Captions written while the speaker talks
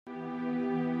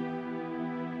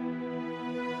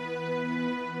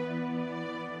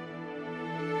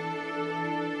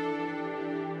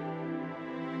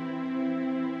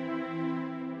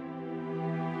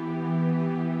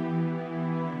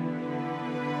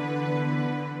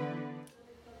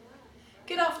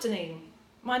afternoon.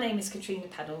 My name is Catriona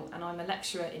Pennell and I'm a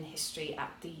lecturer in history at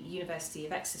the University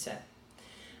of Exeter.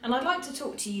 And I'd like to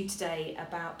talk to you today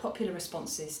about popular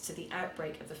responses to the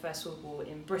outbreak of the First World War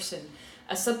in Britain,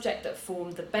 a subject that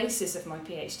formed the basis of my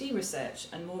PhD research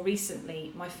and more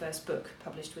recently my first book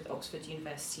published with Oxford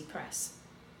University Press.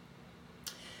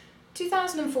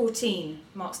 2014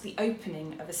 marks the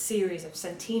opening of a series of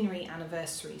centenary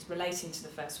anniversaries relating to the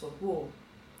First World War.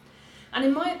 And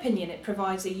in my opinion, it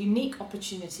provides a unique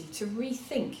opportunity to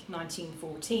rethink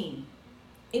 1914.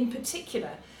 In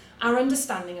particular, our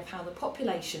understanding of how the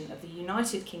population of the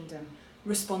United Kingdom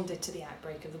responded to the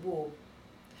outbreak of the war.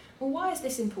 Well, why is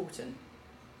this important?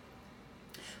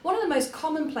 One of the most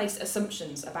commonplace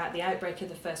assumptions about the outbreak of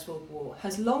the First World War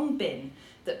has long been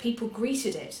that people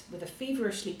greeted it with a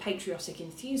feverishly patriotic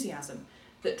enthusiasm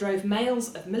that drove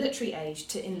males of military age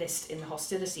to enlist in the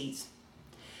hostilities.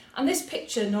 And this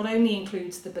picture not only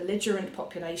includes the belligerent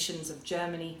populations of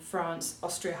Germany, France,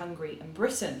 Austria-Hungary and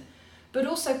Britain, but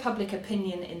also public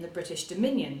opinion in the British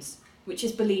Dominions, which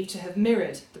is believed to have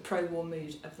mirrored the pro-war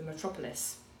mood of the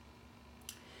metropolis.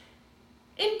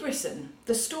 In Britain,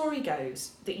 the story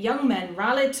goes that young men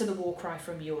rallied to the war cry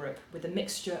from Europe with a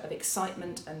mixture of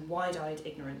excitement and wide-eyed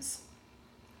ignorance.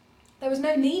 There was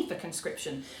no need for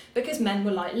conscription because men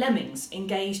were like lemmings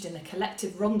engaged in a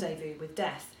collective rendezvous with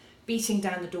death, beating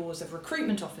down the doors of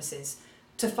recruitment offices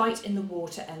to fight in the war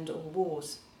to end all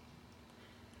wars.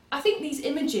 I think these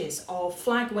images of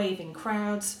flag-waving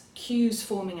crowds, queues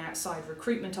forming outside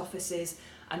recruitment offices,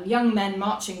 and young men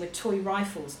marching with toy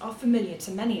rifles are familiar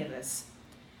to many of us.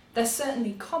 They're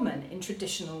certainly common in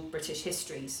traditional British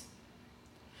histories.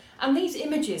 And these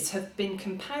images have been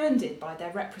compounded by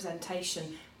their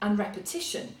representation and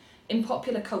repetition in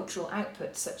popular cultural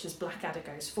outputs such as Blackadder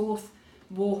Goes Forth,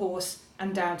 Warhorse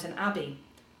and Downton Abbey,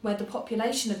 where the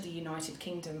population of the United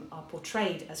Kingdom are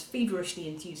portrayed as feverishly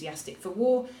enthusiastic for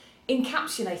war,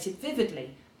 encapsulated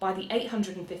vividly by the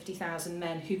 850,000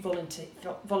 men who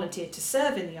volunteered to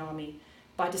serve in the army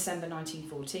by December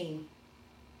 1914.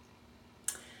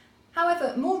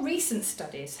 However, more recent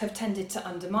studies have tended to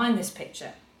undermine this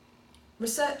picture.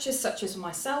 Researchers such as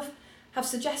myself have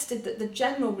suggested that the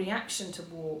general reaction to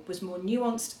war was more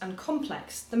nuanced and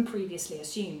complex than previously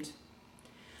assumed.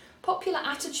 Popular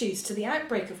attitudes to the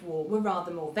outbreak of war were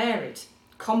rather more varied,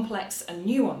 complex and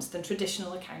nuanced than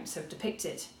traditional accounts have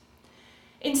depicted.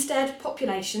 Instead,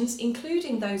 populations,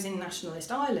 including those in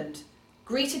nationalist Ireland,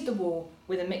 greeted the war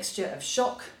with a mixture of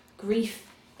shock, grief,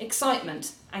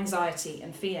 excitement, anxiety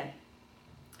and fear.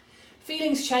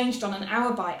 Feelings changed on an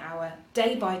hour-by-hour,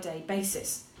 day-by-day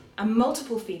basis, and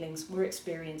multiple feelings were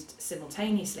experienced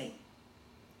simultaneously.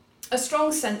 A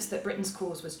strong sense that Britain's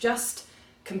cause was just,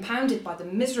 compounded by the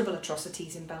miserable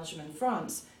atrocities in Belgium and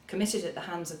France committed at the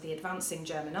hands of the advancing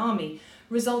German army,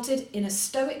 resulted in a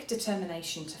stoic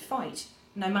determination to fight,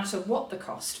 no matter what the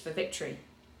cost for victory.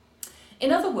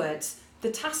 In other words, the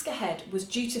task ahead was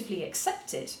dutifully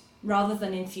accepted rather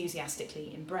than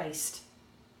enthusiastically embraced.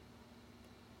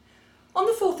 On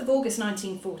the 4th of August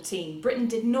 1914, Britain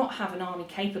did not have an army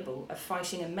capable of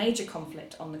fighting a major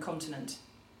conflict on the continent.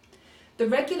 The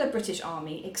regular British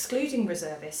Army, excluding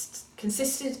reservists,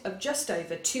 consisted of just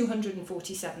over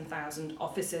 247,000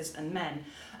 officers and men,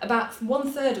 about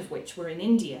 1/3 of which were in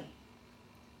India.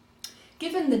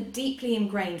 Given the deeply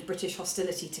ingrained British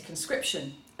hostility to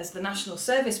conscription, as the national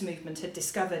service movement had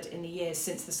discovered in the years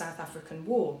since the South African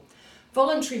War,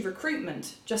 voluntary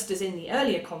recruitment, just as in the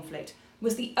earlier conflict,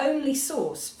 was the only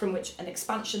source from which an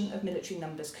expansion of military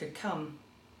numbers could come.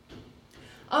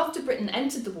 After Britain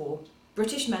entered the war,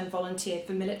 British men volunteered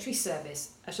for military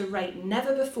service at a rate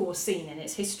never before seen in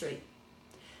its history.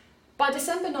 By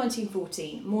December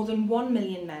 1914, more than 1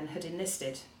 million men had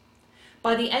enlisted.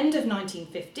 By the end of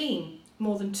 1915,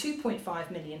 more than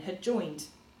 2.5 million had joined.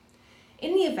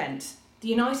 In the event, the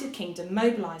United Kingdom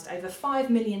mobilised over 5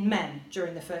 million men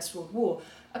during the First World War,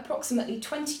 approximately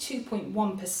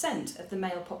 22.1% of the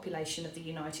male population of the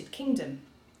United Kingdom,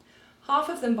 half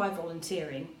of them by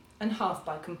volunteering and half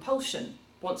by compulsion,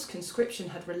 once conscription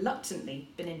had reluctantly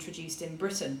been introduced in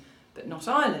Britain, but not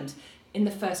Ireland, in the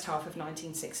first half of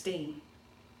 1916.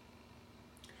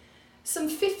 Some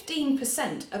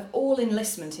 15% of all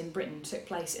enlistment in Britain took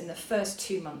place in the first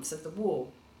 2 months of the war.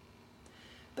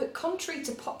 But contrary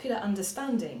to popular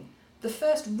understanding, the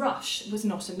first rush was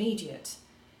not immediate.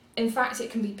 In fact, it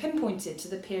can be pinpointed to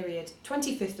the period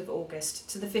 25th of August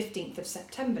to the 15th of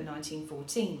September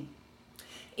 1914.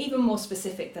 Even more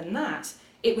specific than that,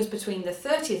 it was between the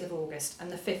 30th of August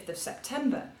and the 5th of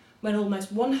September when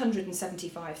almost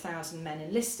 175,000 men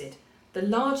enlisted, the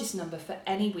largest number for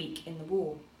any week in the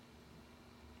war.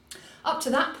 Up to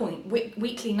that point,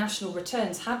 weekly national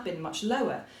returns had been much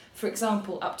lower. For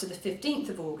example, up to the 15th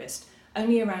of August,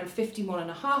 only around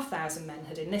 51,500 men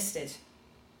had enlisted.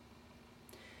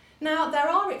 Now, there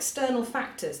are external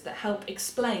factors that help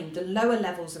explain the lower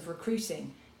levels of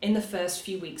recruiting in the first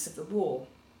few weeks of the war.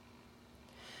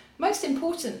 Most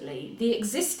importantly, the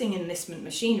existing enlistment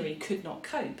machinery could not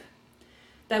cope.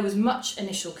 There was much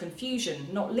initial confusion,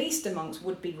 not least amongst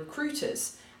would-be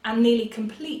recruiters, and nearly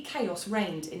complete chaos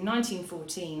reigned in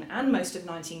 1914 and most of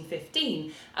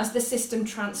 1915 as the system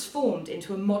transformed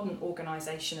into a modern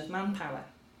organisation of manpower.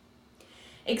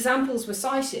 Examples were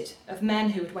cited of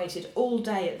men who had waited all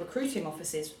day at recruiting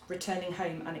offices returning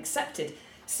home unaccepted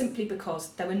simply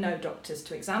because there were no doctors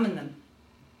to examine them.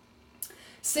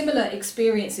 Similar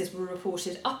experiences were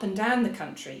reported up and down the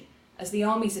country as the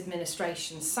Army's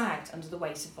administration sagged under the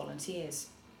weight of volunteers.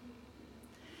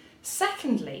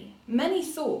 Secondly, many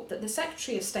thought that the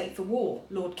Secretary of State for War,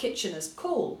 Lord Kitchener's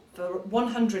call for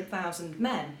 100,000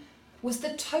 men was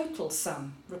the total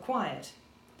sum required.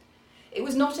 It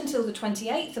was not until the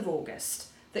 28th of August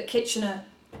that Kitchener...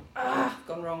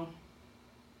 gone wrong.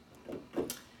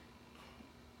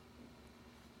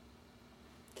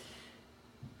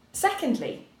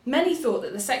 Secondly, many thought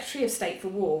that the Secretary of State for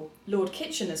War, Lord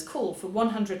Kitchener's call for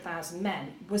 100,000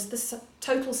 men was the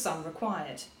total sum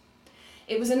required.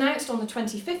 It was announced on the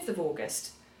 25th of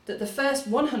August that the first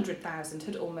 100,000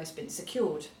 had almost been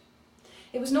secured.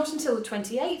 It was not until the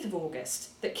 28th of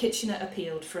August that Kitchener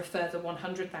appealed for a further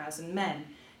 100,000 men,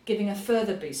 giving a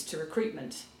further boost to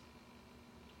recruitment.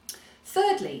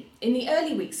 Thirdly, in the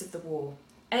early weeks of the war,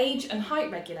 age and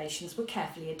height regulations were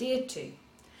carefully adhered to,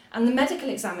 and the medical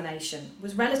examination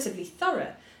was relatively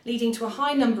thorough, leading to a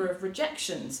high number of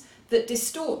rejections that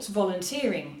distorts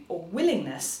volunteering or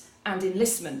willingness and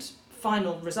enlistment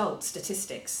final result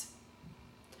statistics.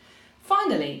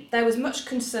 Finally, there was much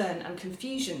concern and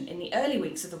confusion in the early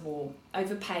weeks of the war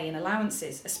over pay and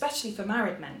allowances, especially for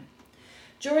married men.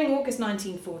 During August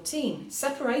 1914,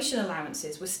 separation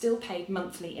allowances were still paid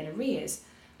monthly in arrears,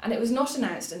 and it was not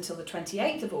announced until the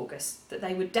 28th of August that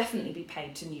they would definitely be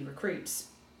paid to new recruits.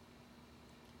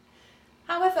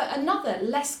 However, another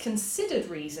less considered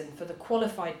reason for the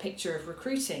qualified picture of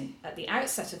recruiting at the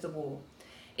outset of the war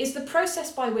is the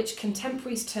process by which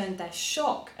contemporaries turned their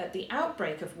shock at the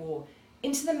outbreak of war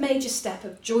into the major step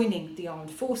of joining the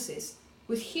armed forces,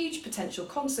 with huge potential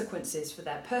consequences for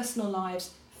their personal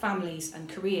lives, families and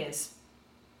careers.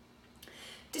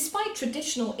 Despite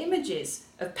traditional images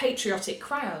of patriotic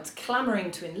crowds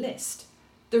clamouring to enlist,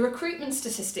 the recruitment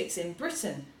statistics in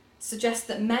Britain suggest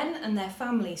that men and their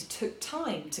families took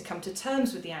time to come to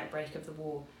terms with the outbreak of the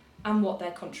war and what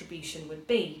their contribution would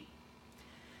be.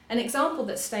 An example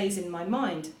that stays in my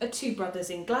mind are two brothers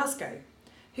in Glasgow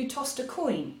who tossed a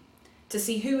coin to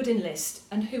see who would enlist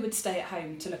and who would stay at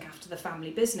home to look after the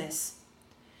family business.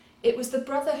 It was the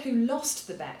brother who lost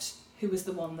the bet who was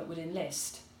the one that would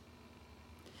enlist.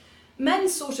 Men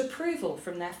sought approval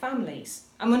from their families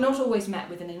and were not always met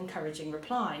with an encouraging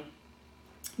reply.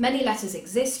 Many letters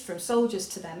exist from soldiers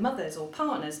to their mothers or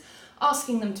partners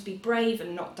asking them to be brave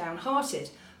and not downhearted,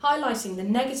 highlighting the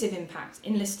negative impact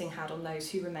enlisting had on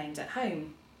those who remained at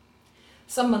home.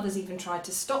 Some mothers even tried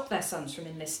to stop their sons from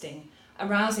enlisting,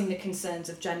 arousing the concerns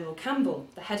of General Campbell,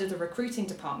 the head of the recruiting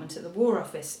department at the War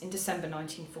Office, in December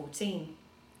 1914.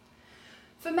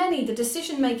 For many, the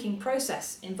decision-making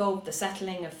process involved the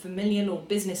settling of familial or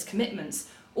business commitments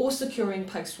or securing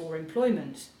post-war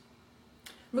employment.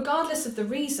 Regardless of the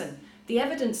reason, the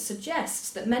evidence suggests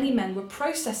that many men were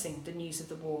processing the news of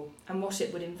the war and what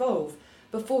it would involve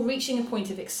before reaching a point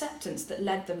of acceptance that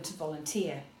led them to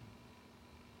volunteer.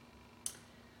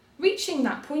 Reaching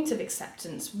that point of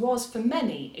acceptance was, for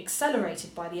many,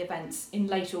 accelerated by the events in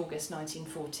late August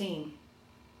 1914.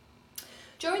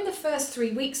 During the first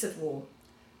 3 weeks of war,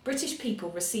 British people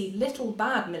received little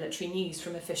bad military news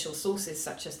from official sources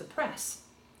such as the press.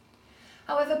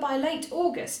 However, by late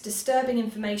August, disturbing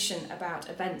information about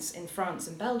events in France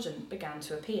and Belgium began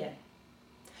to appear.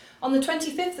 On the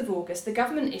 25th of August, the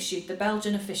government issued the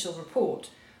Belgian official report,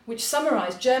 which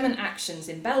summarised German actions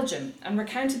in Belgium and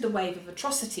recounted the wave of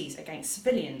atrocities against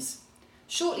civilians,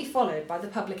 shortly followed by the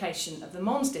publication of the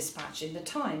Mons dispatch in the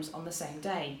Times on the same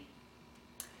day.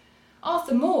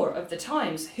 Arthur Moore of the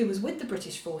Times, who was with the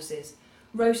British forces,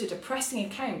 wrote a depressing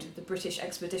account of the British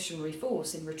Expeditionary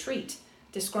Force in retreat,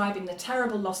 describing the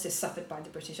terrible losses suffered by the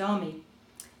British Army.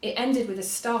 It ended with a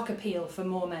stark appeal for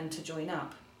more men to join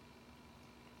up.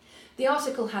 The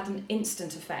article had an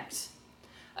instant effect.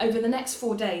 Over the next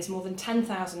 4 days, more than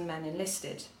 10,000 men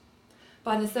enlisted.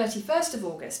 By the 31st of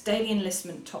August, daily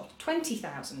enlistment topped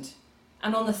 20,000,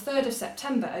 and on the 3rd of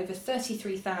September over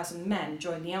 33,000 men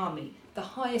joined the army, the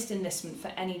highest enlistment for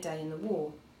any day in the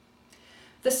war.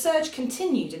 The surge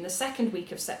continued in the second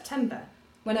week of September,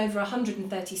 when over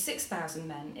 136,000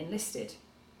 men enlisted.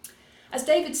 As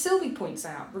David Silvey points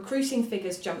out, recruiting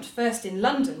figures jumped first in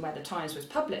London, where the Times was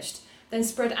published, then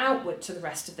spread outward to the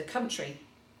rest of the country.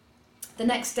 The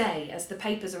next day, as the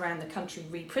papers around the country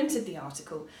reprinted the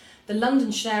article, the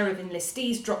London share of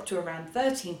enlistees dropped to around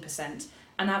 13%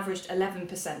 and averaged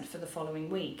 11% for the following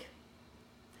week.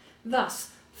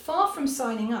 Thus, far from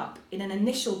signing up in an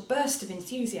initial burst of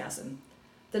enthusiasm,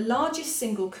 the largest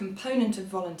single component of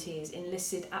volunteers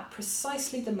enlisted at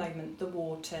precisely the moment the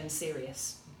war turned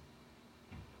serious.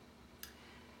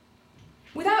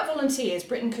 Without volunteers,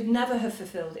 Britain could never have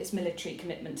fulfilled its military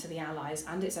commitment to the Allies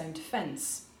and its own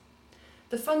defence.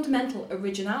 The fundamental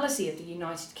originality of the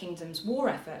United Kingdom's war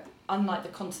effort, unlike the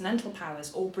continental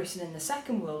powers or Britain in the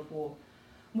Second World War,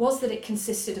 was that it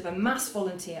consisted of a mass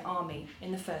volunteer army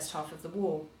in the first half of the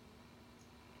war.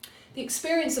 The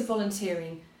experience of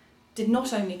volunteering did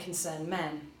not only concern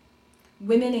men.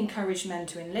 Women encouraged men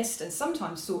to enlist and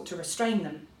sometimes sought to restrain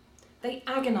them. They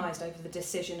agonised over the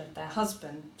decision of their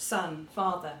husband, son,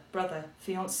 father, brother,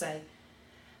 fiancé,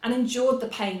 and endured the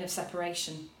pain of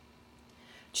separation.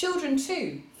 Children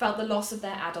too felt the loss of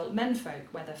their adult menfolk,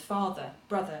 whether father,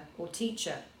 brother or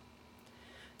teacher.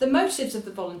 The motives of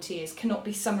the volunteers cannot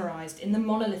be summarised in the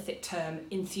monolithic term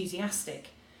enthusiastic,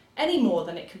 any more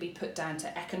than it can be put down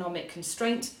to economic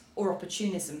constraint or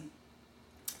opportunism.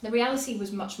 The reality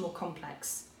was much more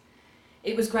complex.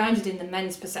 It was grounded in the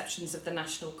men's perceptions of the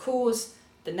national cause,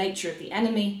 the nature of the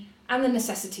enemy, and the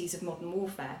necessities of modern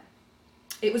warfare.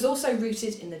 It was also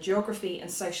rooted in the geography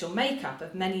and social makeup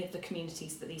of many of the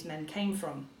communities that these men came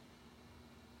from.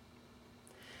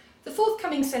 The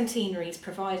forthcoming centenaries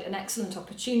provide an excellent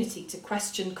opportunity to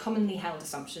question commonly held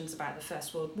assumptions about the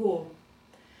First World War.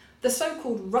 The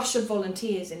so-called rush of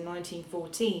volunteers in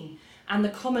 1914 and the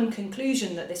common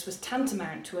conclusion that this was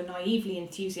tantamount to a naively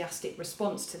enthusiastic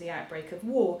response to the outbreak of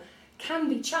war can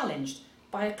be challenged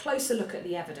by a closer look at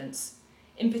the evidence,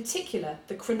 in particular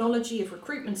the chronology of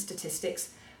recruitment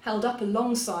statistics held up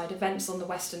alongside events on the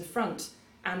Western Front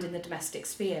and in the domestic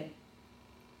sphere,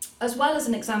 as well as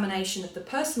an examination of the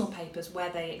personal papers where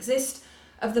they exist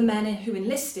of the men who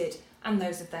enlisted and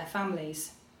those of their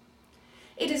families.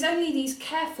 It is only these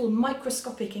careful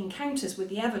microscopic encounters with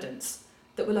the evidence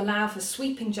that will allow for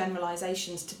sweeping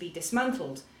generalisations to be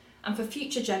dismantled and for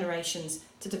future generations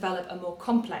to develop a more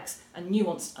complex and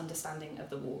nuanced understanding of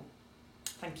the war.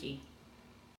 Thank you.